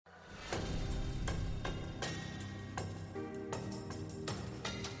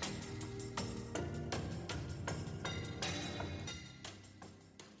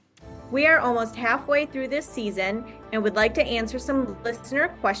We are almost halfway through this season and would like to answer some listener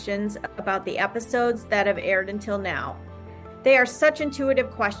questions about the episodes that have aired until now. They are such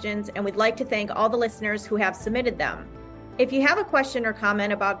intuitive questions, and we'd like to thank all the listeners who have submitted them. If you have a question or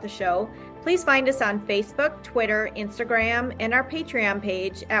comment about the show, please find us on Facebook, Twitter, Instagram, and our Patreon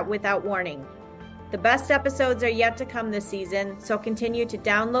page at Without Warning. The best episodes are yet to come this season, so continue to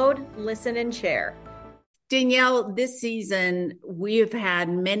download, listen, and share. Danielle, this season, we have had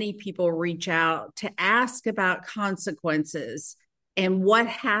many people reach out to ask about consequences and what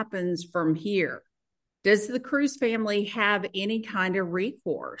happens from here. Does the Cruz family have any kind of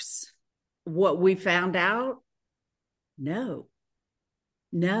recourse? What we found out? No.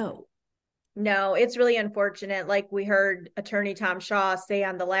 No, it's really unfortunate. Like we heard Attorney Tom Shaw say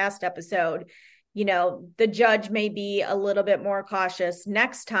on the last episode, the judge may be a little bit more cautious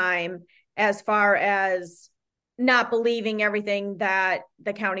next time as far as not believing everything that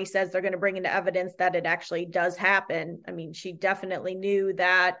the county says they're going to bring into evidence that it actually does happen. I mean, she definitely knew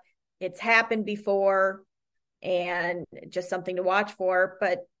that it's happened before and just something to watch for.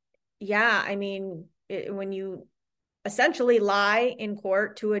 But yeah, I mean, when you essentially lie in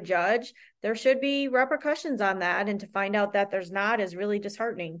court to a judge, there should be repercussions on that. And to find out that there's not is really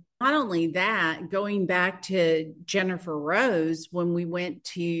disheartening. Not only that, going back to Jennifer Rose, when we went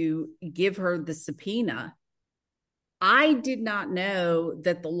to give her the subpoena, I did not know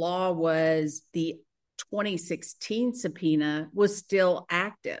that the law was the 2016 subpoena was still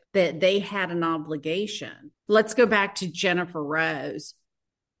active, that they had an obligation. Let's go back to Jennifer Rose.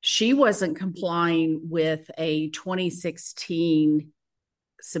 She wasn't complying with a 2016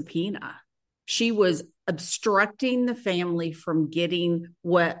 subpoena. She was obstructing the family from getting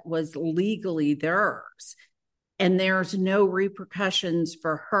what was legally theirs. And there's no repercussions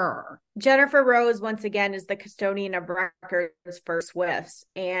for her. Jennifer Rose, once again, is the custodian of records for Swifts.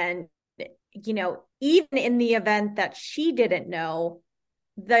 And, even in the event that she didn't know,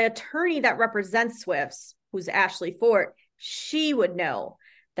 the attorney that represents Swifts, who's Ashley Fort, she would know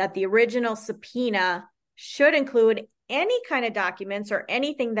that the original subpoena should include any kind of documents or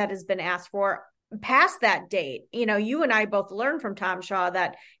anything that has been asked for past that date. You and I both learned from Tom Shaw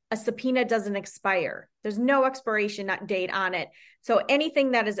that a subpoena doesn't expire. There's no expiration date on it. So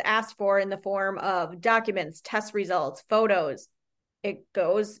anything that is asked for in the form of documents, test results, photos, it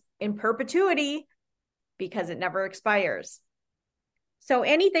goes in perpetuity because it never expires. So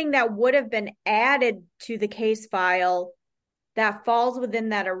anything that would have been added to the case file that falls within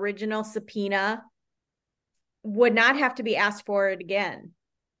that original subpoena would not have to be asked for it again.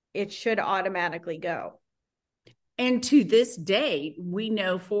 It should automatically go. And to this date, we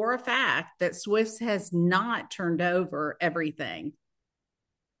know for a fact that Swifts has not turned over everything.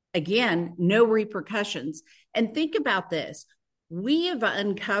 Again, no repercussions. And think about this. We have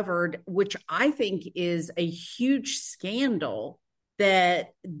uncovered, which I think is a huge scandal,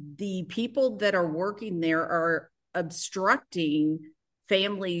 that the people that are working there are obstructing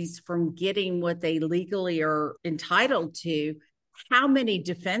families from getting what they legally are entitled to. How many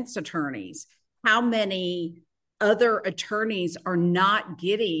defense attorneys, how many other attorneys are not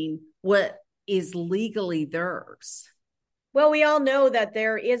getting what is legally theirs? Well, we all know that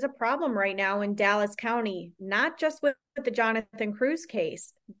there is a problem right now in Dallas County, not just with the Jonathan Cruz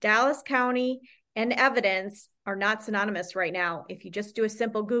case. Dallas County and evidence are not synonymous right now. If you just do a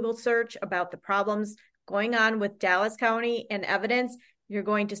simple Google search about the problems going on with Dallas County and evidence, you're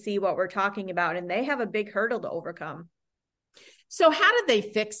going to see what we're talking about. And they have a big hurdle to overcome. So how do they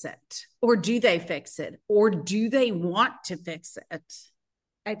fix it? Or do they fix it? Or do they want to fix it?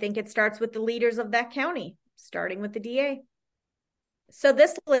 I think it starts with the leaders of that county, starting with the DA. So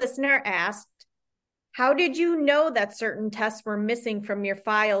this listener asked, how did you know that certain tests were missing from your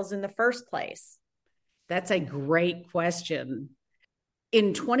files in the first place? That's a great question.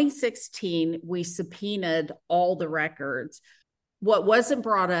 In 2016, we subpoenaed all the records. What wasn't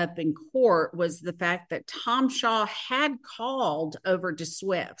brought up in court was the fact that Tom Shaw had called over to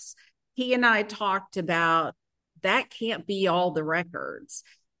Swifts. He and I talked about that can't be all the records.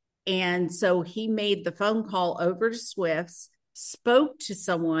 And so he made the phone call over to Swifts, spoke to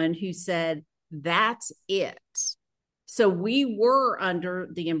someone who said, that's it. So we were under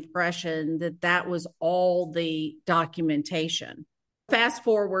the impression that that was all the documentation. Fast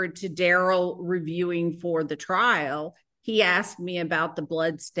forward to Daryl reviewing for the trial. He asked me about the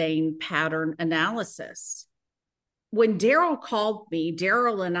bloodstain pattern analysis. When Daryl called me,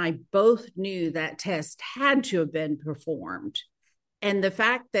 Daryl and I both knew that test had to have been performed. And the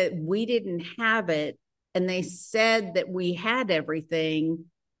fact that we didn't have it and they said that we had everything,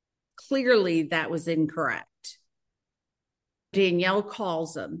 clearly that was incorrect. Danielle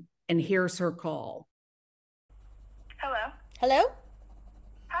calls him And here's her call. Hello. Hello?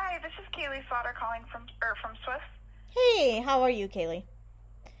 Hi, this is Kaylee Slaughter calling from Swift. Hey, how are you, Kaylee?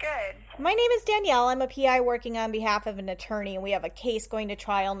 Good. My name is Danielle. I'm a PI working on behalf of an attorney, and we have a case going to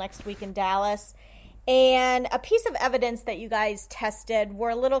trial next week in Dallas. And a piece of evidence that you guys tested,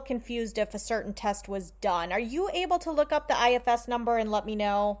 we're a little confused if a certain test was done. Are you able to look up the IFS number and let me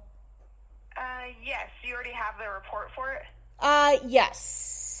know? Yes. You already have the report for it? Yes.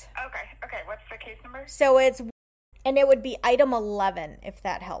 Okay. What's the case number? So it would be item 11, if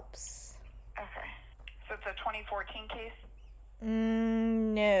that helps. Okay. So it's a 2014 case?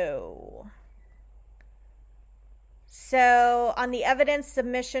 No. So on the evidence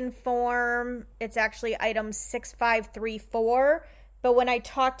submission form, it's actually item 6534. But when I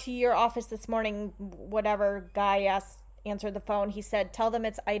talked to your office this morning, whatever guy answered the phone, he said, tell them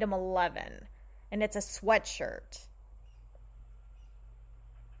it's item 11. And it's a sweatshirt.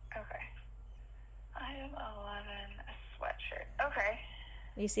 Okay. Item 11, a sweatshirt. Okay.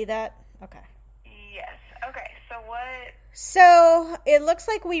 You see that? Okay. Yes. Okay. So what? So it looks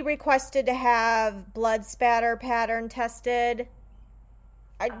like we requested to have blood spatter pattern tested.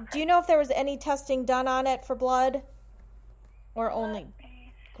 Okay. Do you know if there was any testing done on it for blood? Or only?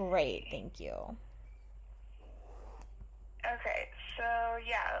 Great, thank you. Okay, so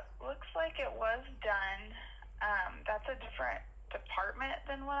yeah, looks like it was done. That's a different department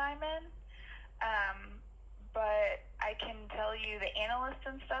than what I'm in. But I can tell you the analyst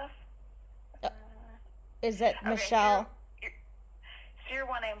and stuff. Is it Michelle? So you're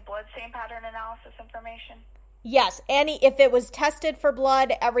wanting blood stain pattern analysis information? Yes, if it was tested for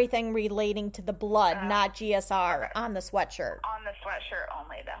blood, everything relating to the blood, not GSR, okay. on the sweatshirt. On the sweatshirt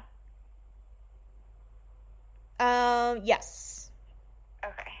only, though? Yes.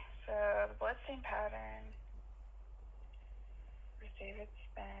 Okay, so the blood stain pattern for David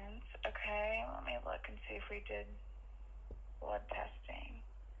Spence. Okay, let me look and see if we did blood testing.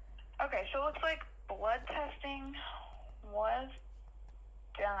 Okay, so it looks like blood testing was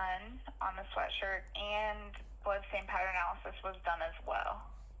done on the sweatshirt and blood stain pattern analysis was done as well.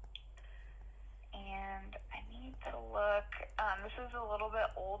 And I need to look. This is a little bit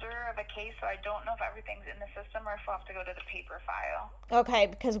older of a case, so I don't know if everything's in the system or if I'll have to go to the paper file. Okay,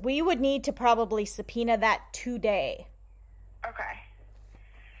 because we would need to probably subpoena that today. Okay.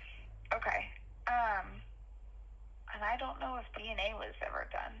 And I don't know if DNA was ever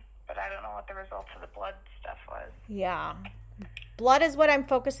done, but I don't know what the results of the blood stuff was. Yeah. Blood is what I'm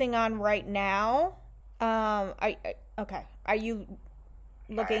focusing on right now. Okay. Are you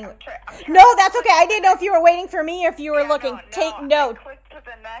looking? I'm no, that's okay. I didn't know if you were waiting for me or if you were looking. No, Take I note. clicked to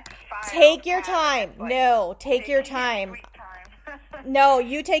the next file. Take your time. Take your time. Sweet time. No,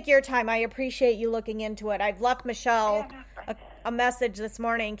 you take your time. I appreciate you looking into it. I've left Michelle a message this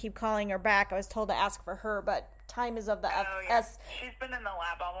morning. Keep calling her back. I was told to ask for her, but time is of the essence. She's been in the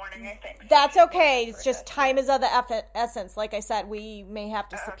lab all morning, I think. So that's okay. It's just time is of the essence. Like I said, we may have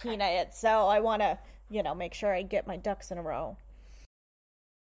to subpoena it. So I want to, make sure I get my ducks in a row.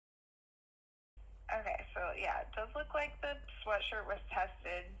 Okay, so yeah, it does look like the sweatshirt was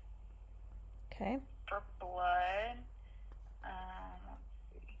tested. Okay. For blood. Let's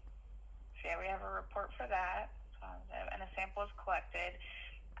see. So yeah, we have a report for that. Positive, and a sample was collected.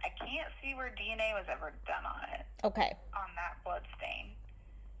 I can't see where DNA was ever done on it. Okay. On that blood stain.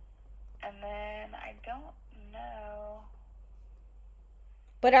 And then I don't know.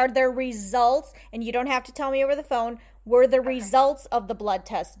 But are there results, and you don't have to tell me over the phone, were the results of the blood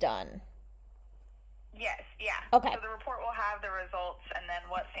test done? Yes, yeah. Okay. So the report will have the results and then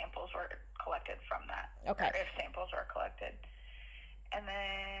what samples were collected from that. Okay. Or if samples were collected. And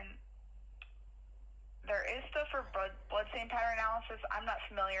then there is stuff for blood stain pattern analysis. I'm not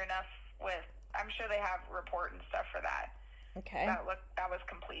familiar enough with. I'm sure they have report and stuff for that. Okay. That was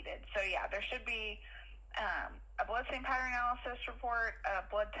completed. So yeah, there should be a blood stain pattern analysis report, a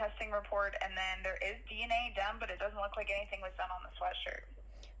blood testing report, and then there is DNA done, but it doesn't look like anything was done on the sweatshirt.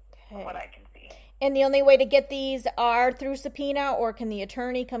 From what I can see. And the only way to get these are through subpoena, or can the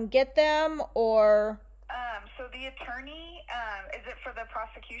attorney come get them, or? So the attorney, is it for the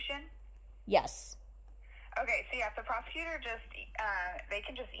prosecution? Yes. Okay, so yeah, if the prosecutor they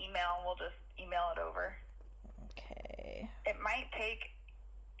can just email, and we'll just email it over. Okay. It might take,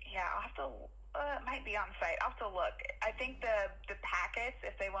 I'll have to, it might be on site. I'll have to look. I think the packets,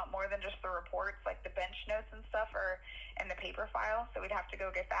 if they want more than just the reports, like the bench notes and stuff, are in the paper file, so we'd have to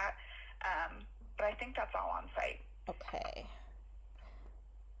go get that. But I think that's all on site. Okay.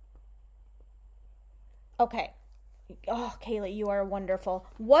 Okay. Oh, Kaylee, you are wonderful.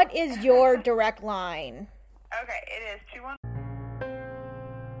 What is your direct line? Okay, it is 2-1.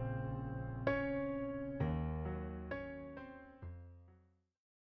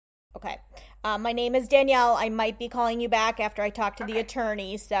 Okay. My name is Danielle. I might be calling you back after I talk to the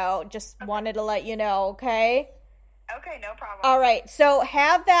attorney, so just wanted to let you know, okay? Okay, no problem. All right. So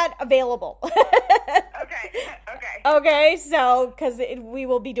have that available. Okay. Okay, so because we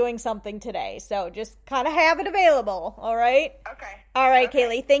will be doing something today, so just kind of have it available. All right. Okay. All right, Okay.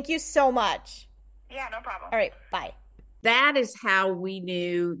 Kaylee. Thank you so much. Yeah, no problem. All right. Bye. That is how we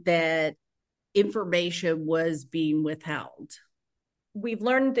knew that information was being withheld. We've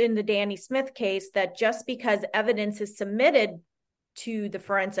learned in the Danny Smith case that just because evidence is submitted to the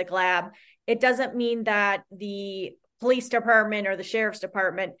forensic lab, it doesn't mean that the police department or the sheriff's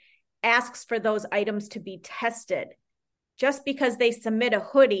department asks for those items to be tested. Just because they submit a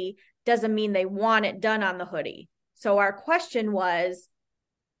hoodie doesn't mean they want it done on the hoodie. So our question was,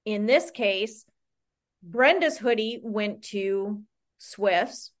 in this case, Brenda's hoodie went to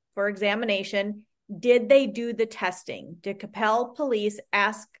Swift's for examination. Did they do the testing? Did Capel police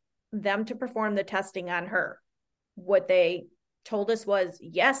ask them to perform the testing on her? What they told us was,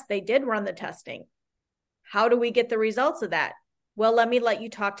 yes, they did run the testing. How do we get the results of that? Well, let me let you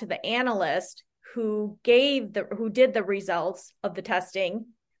talk to the analyst who did the results of the testing.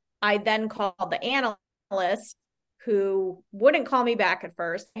 I then called the analyst who wouldn't call me back at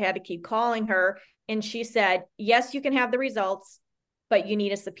first. I had to keep calling her. And she said, yes, you can have the results, but you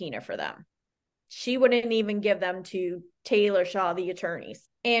need a subpoena for them. She wouldn't even give them to Taylor Shaw, the attorneys.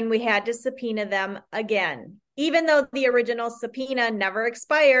 And we had to subpoena them again, even though the original subpoena never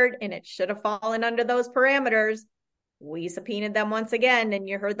expired and it should have fallen under those parameters. We subpoenaed them once again, and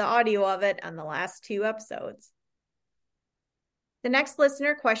you heard the audio of it on the last 2 episodes. The next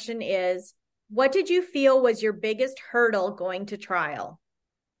listener question is, what did you feel was your biggest hurdle going to trial?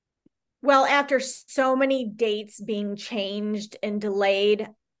 Well, after so many dates being changed and delayed,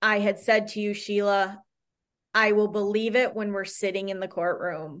 I had said to you, Sheila, I will believe it when we're sitting in the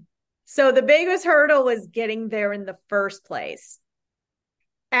courtroom. So the biggest hurdle was getting there in the first place.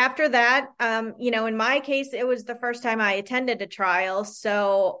 After that, in my case, it was the first time I attended a trial.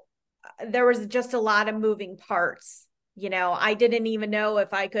 So there was just a lot of moving parts. I didn't even know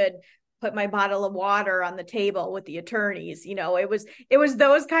if I could put my bottle of water on the table with the attorneys. It was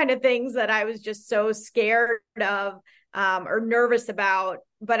those kind of things that I was just so scared of or nervous about.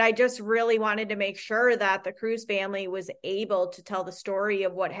 But I just really wanted to make sure that the Cruz family was able to tell the story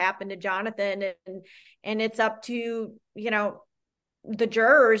of what happened to Jonathan. And it's up to, the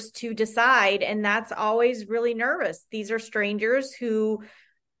jurors to decide. And that's always really nervous. These are strangers who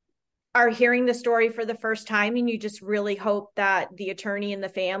are hearing the story for the first time. And you just really hope that the attorney and the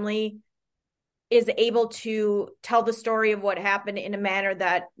family is able to tell the story of what happened in a manner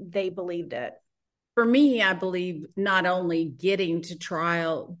that they believed it. For me, I believe not only getting to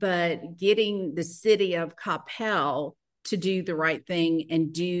trial, but getting the city of Coppell to do the right thing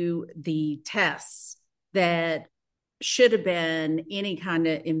and do the tests that should have been any kind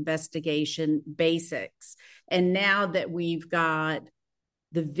of investigation basics. And now that we've got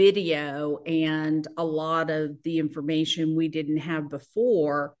the video and a lot of the information we didn't have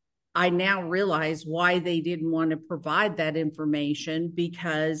before, I now realize why they didn't want to provide that information,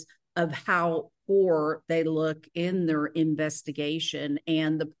 because of how poor they look in their investigation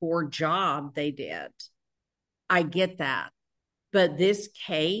and the poor job they did. I get that. But this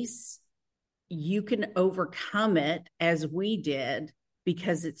case, you can overcome it as we did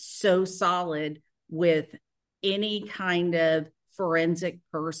because it's so solid with any kind of forensic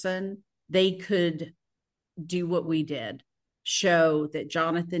person. They could do what we did, show that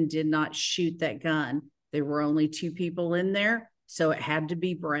Jonathan did not shoot that gun. There were only 2 people in there, so it had to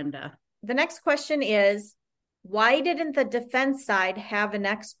be Brenda. The next question is, why didn't the defense side have an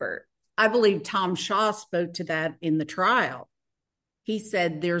expert? I believe Tom Shaw spoke to that in the trial. He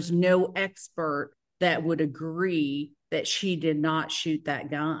said there's no expert that would agree that she did not shoot that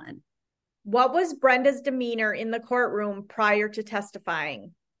gun. What was Brenda's demeanor in the courtroom prior to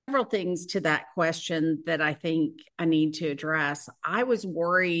testifying? Several things to that question that I think I need to address. I was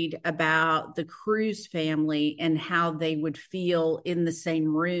worried about the Cruz family and how they would feel in the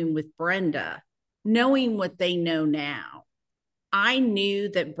same room with Brenda, knowing what they know now. I knew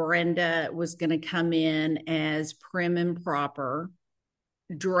that Brenda was going to come in as prim and proper,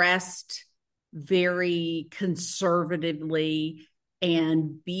 dressed very conservatively,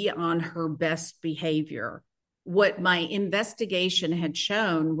 and be on her best behavior. What my investigation had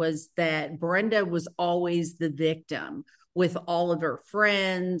shown was that Brenda was always the victim with all of her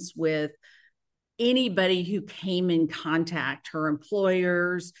friends, with anybody who came in contact, her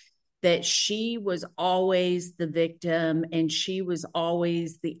employers, that she was always the victim and she was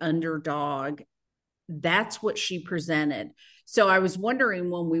always the underdog. That's what she presented. So I was wondering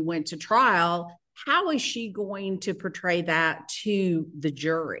when we went to trial, how is she going to portray that to the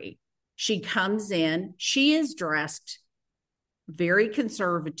jury? She comes in, she is dressed very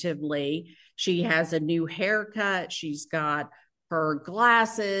conservatively. She has a new haircut. She's got her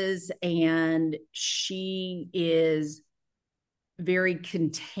glasses, and she is very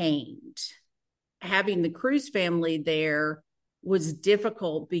contained. Having the Cruz family there was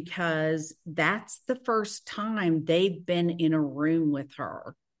difficult because that's the first time they've been in a room with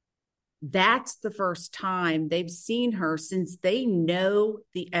her. That's the first time they've seen her since they know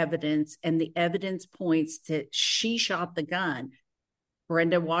the evidence, and the evidence points to she shot the gun.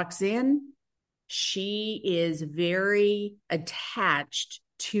 Brenda walks in. She is very attached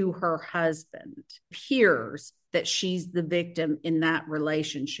to her husband. Appears that she's the victim in that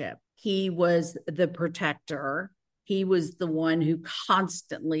relationship. He was the protector. He was the one who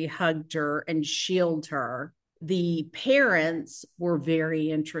constantly hugged her and shielded her. The parents were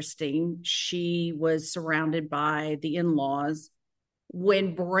very interesting. She was surrounded by the in-laws.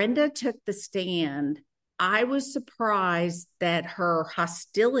 When Brenda took the stand, I was surprised that her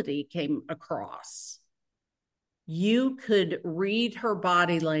hostility came across. You could read her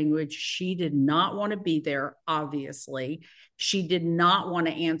body language. She did not want to be there, obviously. She did not want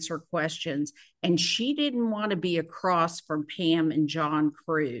to answer questions. And she didn't want to be across from Pam and John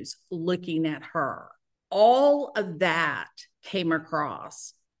Cruz looking at her. All of that came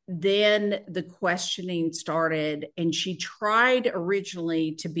across. Then the questioning started, and she tried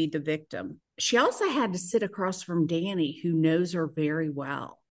originally to be the victim. She also had to sit across from Danny, who knows her very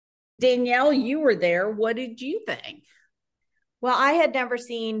well. Danielle, you were there. What did you think? Well, I had never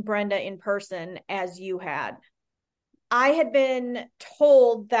seen Brenda in person as you had. I had been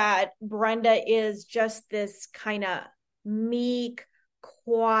told that Brenda is just this kind of meek,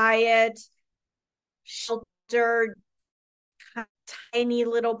 quiet, sheltered, tiny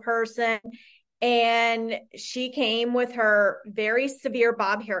little person. And she came with her very severe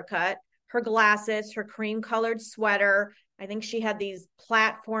bob haircut, her glasses, her cream colored sweater. I think she had these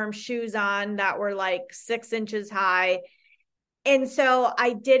platform shoes on that were like 6 inches high. And so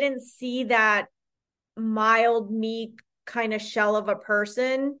I didn't see that mild, meek kind of shell of a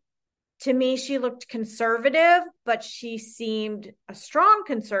person. To me, she looked conservative, but she seemed a strong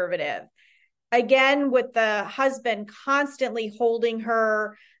conservative. Again, with the husband constantly holding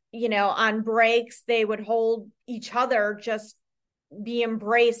her, on breaks, they would hold each other, just be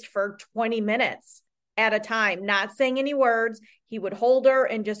embraced for 20 minutes at a time, not saying any words. He would hold her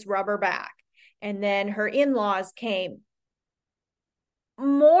and just rub her back. And then her in-laws came.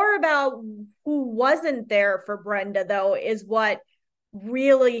 More about who wasn't there for Brenda, though, is what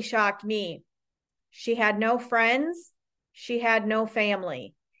really shocked me. She had no friends. She had no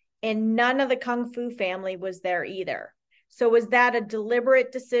family. And none of the Kung Fu family was there either. So was that a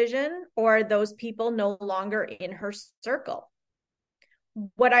deliberate decision, or are those people no longer in her circle?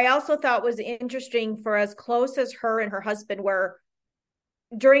 What I also thought was interesting, for as close as her and her husband were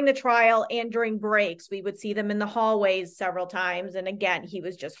during the trial and during breaks, we would see them in the hallways several times. And again, he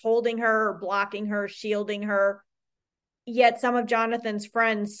was just holding her, blocking her, shielding her. Yet some of Jonathan's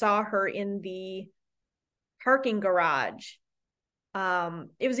friends saw her in the parking garage.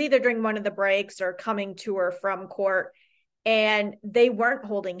 It was either during one of the breaks or coming to her from court, and they weren't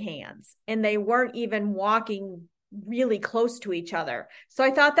holding hands, and they weren't even walking really close to each other. So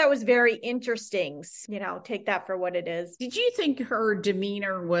I thought that was very interesting. Take that for what it is. Did you think her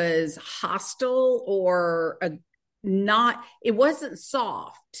demeanor was hostile or not? It wasn't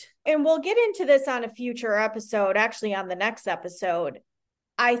soft. And we'll get into this on a future episode, actually on the next episode.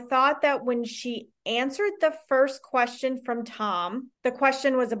 I thought that when she answered the first question from Tom, the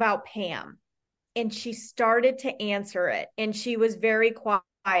question was about Pam, and she started to answer it, and she was very quiet.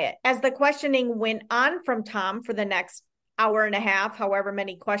 As the questioning went on from Tom for the next hour and a half, however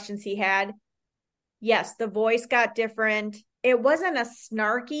many questions he had, yes, the voice got different. It wasn't a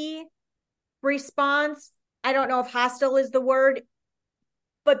snarky response. I don't know if hostile is the word,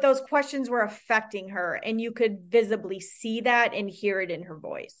 but those questions were affecting her, and you could visibly see that and hear it in her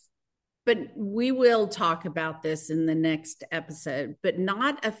voice. But we will talk about this in the next episode, but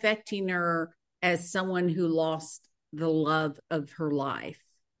not affecting her as someone who lost the love of her life.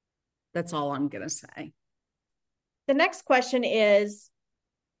 That's all I'm going to say. The next question is,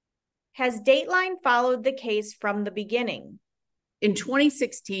 has Dateline followed the case from the beginning? In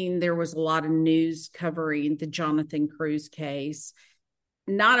 2016, there was a lot of news covering the Jonathan Cruz case.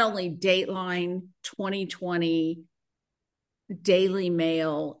 Not only Dateline, 2020, Daily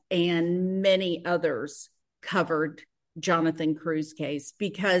Mail, and many others covered Jonathan Cruz case,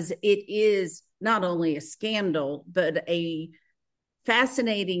 because it is not only a scandal, but a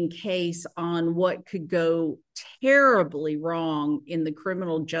fascinating case on what could go terribly wrong in the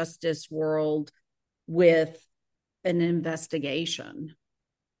criminal justice world with an investigation.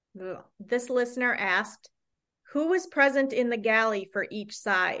 This listener asked, who was present in the galley for each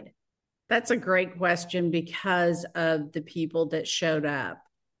side? That's a great question because of the people that showed up.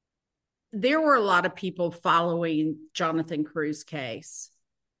 There were a lot of people following Jonathan Cruz case.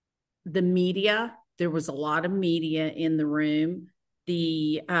 The media, there was a lot of media in the room.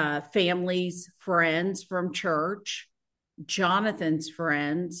 The family's friends from church, Jonathan's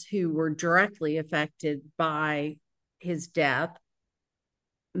friends who were directly affected by his death.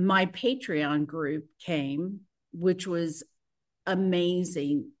 My Patreon group came, which was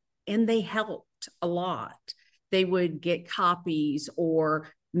amazing, and they helped a lot. They would get copies or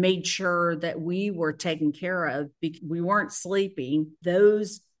made sure that we were taken care of because we weren't sleeping.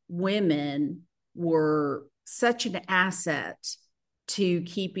 Those women were such an asset to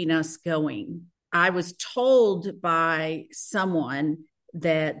keeping us going. I was told by someone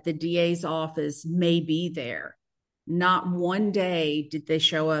that the DA's office may be there. Not one day did they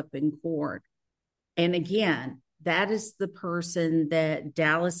show up in court. And again, that is the person that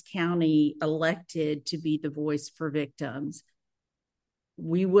Dallas County elected to be the voice for victims.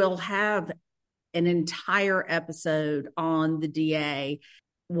 We will have an entire episode on the DA,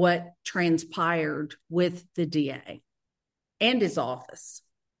 what transpired with the DA and his office.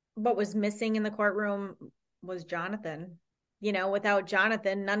 What was missing in the courtroom was Jonathan. You know, without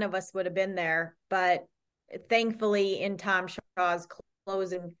Jonathan, none of us would have been there. But thankfully, in Tom Shaw's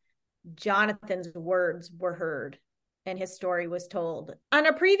closing, Jonathan's words were heard and his story was told. On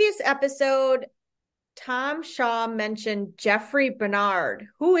a previous episode, Tom Shaw mentioned Jeffrey Bernard.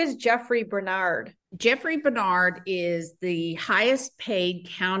 Who is Jeffrey Bernard? Jeffrey Bernard is the highest paid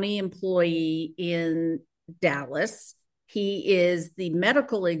county employee in Dallas. He is the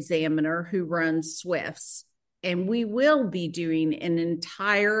medical examiner who runs Swifts. And we will be doing an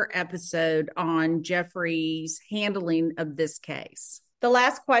entire episode on Jeffrey's handling of this case. The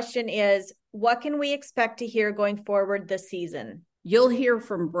last question is, what can we expect to hear going forward this season? You'll hear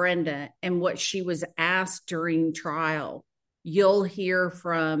from Brenda and what she was asked during trial. You'll hear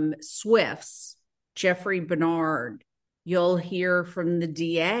from Swifts, Jeffrey Bernard. You'll hear from the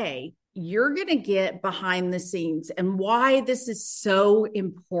DA. You're going to get behind the scenes and why this is so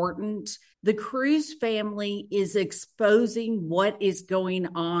important. The Cruz family is exposing what is going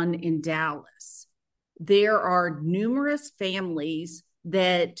on in Dallas. There are numerous families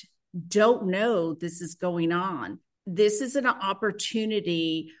that don't know this is going on. This is an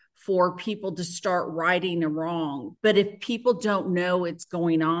opportunity for people to start righting a wrong. But if people don't know it's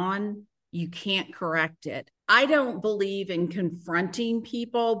going on, you can't correct it. I don't believe in confronting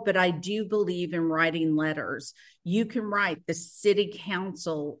people, but I do believe in writing letters. You can write the city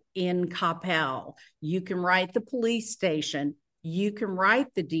council in Coppell. You can write the police station. You can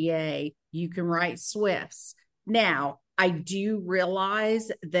write the DA. You can write Swifts. Now, I do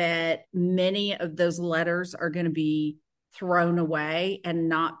realize that many of those letters are going to be thrown away and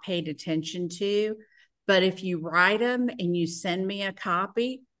not paid attention to. But if you write them and you send me a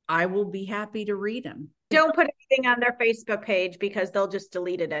copy, I will be happy to read them. Don't put anything on their Facebook page because they'll just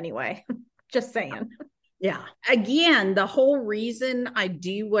delete it anyway. Just saying. Yeah. Again, the whole reason I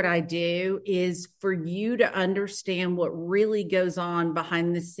do what I do is for you to understand what really goes on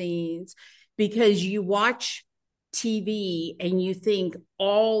behind the scenes, because you watch TV and you think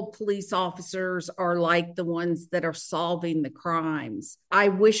all police officers are like the ones that are solving the crimes. I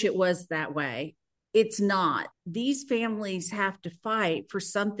wish it was that way. It's not. These families have to fight for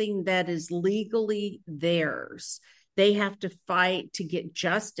something that is legally theirs. They have to fight to get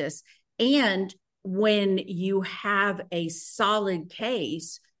justice. And when you have a solid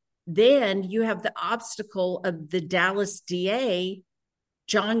case, then you have the obstacle of the Dallas DA,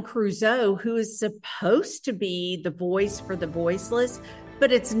 John Creuzot, who is supposed to be the voice for the voiceless,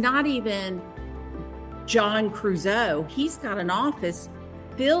 but it's not even John Creuzot. He's got an office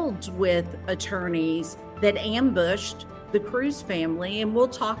filled with attorneys that ambushed the Cruz family, and we'll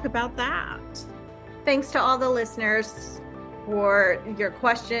talk about that. Thanks to all the listeners for your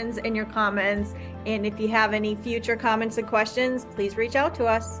questions and your comments. And if you have any future comments and questions, please reach out to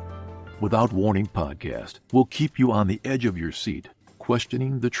us. Without Warning Podcast will keep you on the edge of your seat,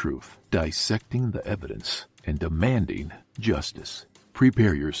 questioning the truth, dissecting the evidence, and demanding justice.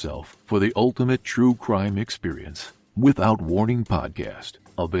 Prepare yourself for the ultimate true crime experience. Without Warning Podcast,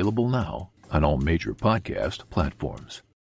 available now on all major podcast platforms.